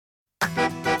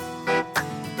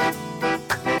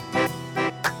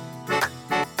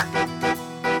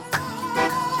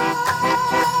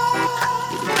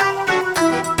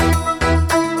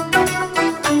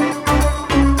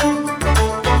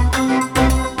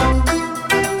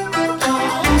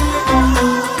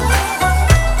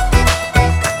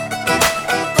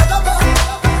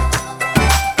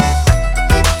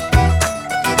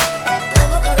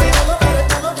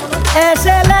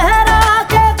ऐसे लहरा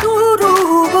के तू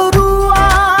रूबरू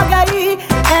आ गई,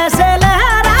 ऐसे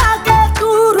लहरा के तू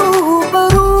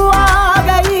रूबरू आ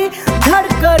गई।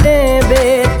 धड़कने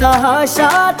बेतहाशा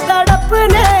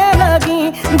तड़पने लगी,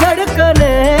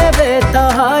 धड़कने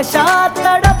बेतहाशा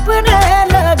तड़पने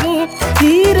लगी।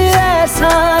 तीर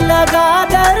ऐसा लगा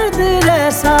दर्द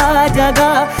ऐसा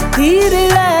जगा, तीर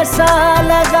ऐसा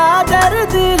लगा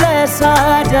दर्द ऐसा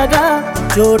जगा।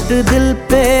 चोट दिल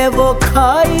पे वो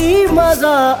खाई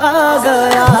मजा आ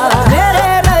गया।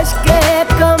 मेरे रश्के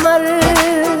कमर,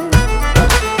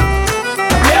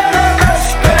 मेरे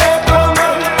रश्के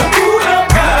कमर, तूने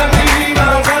पहली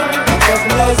नजर, जब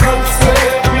नजर से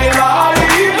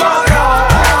मिलाई मजा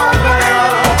आ गया।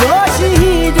 जोश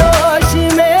ही जोश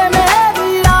में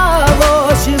मेरी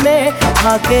आगोश में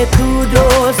आके तू जो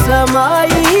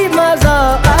समाई मजा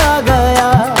आ गया।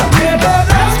 मेरे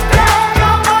रश्के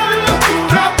कमर,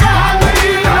 तूने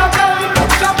पहली नजर,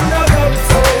 जब नजर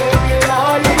से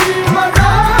मिलाई मजा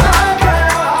आ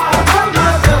गया, जब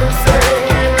नजर से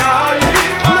मिलाई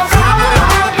मजा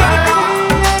आ गया।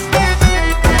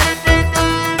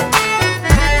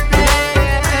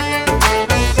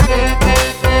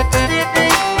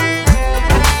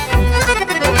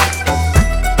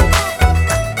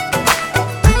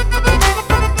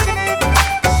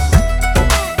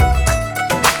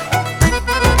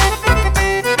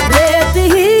 रेत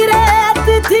ही रेत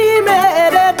थी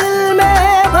मेरे दिल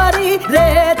में भरी,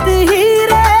 रेत ही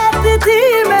रेत थी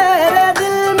मेरे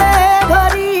दिल में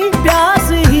भरी।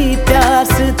 प्यास ही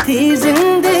प्यास थी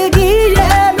जिंदगी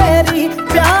ये मेरी,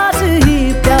 प्यास ही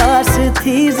प्यास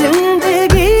थी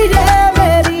जिंदगी ये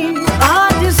मेरी।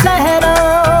 आज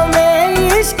सहराओं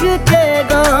में इश्क के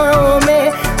गाँव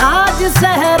में, आज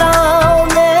सहराओं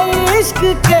में इश्क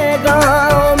के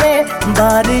गाँव में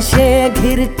बारिशें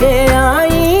घिर के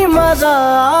आई मजा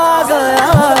आ गया।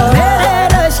 मेरे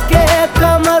रश्के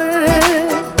कमर,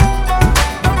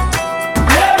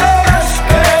 मेरे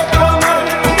रश्के कमर,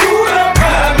 तूने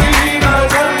पहली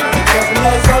नजर, जब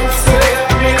नजर से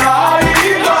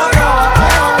मिलाई मजा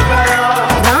आ गया।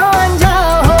 रांझा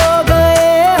हो गए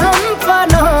हम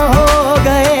फना हो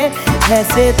गए,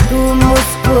 ऐसे तू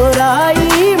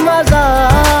मुस्कुराई मजा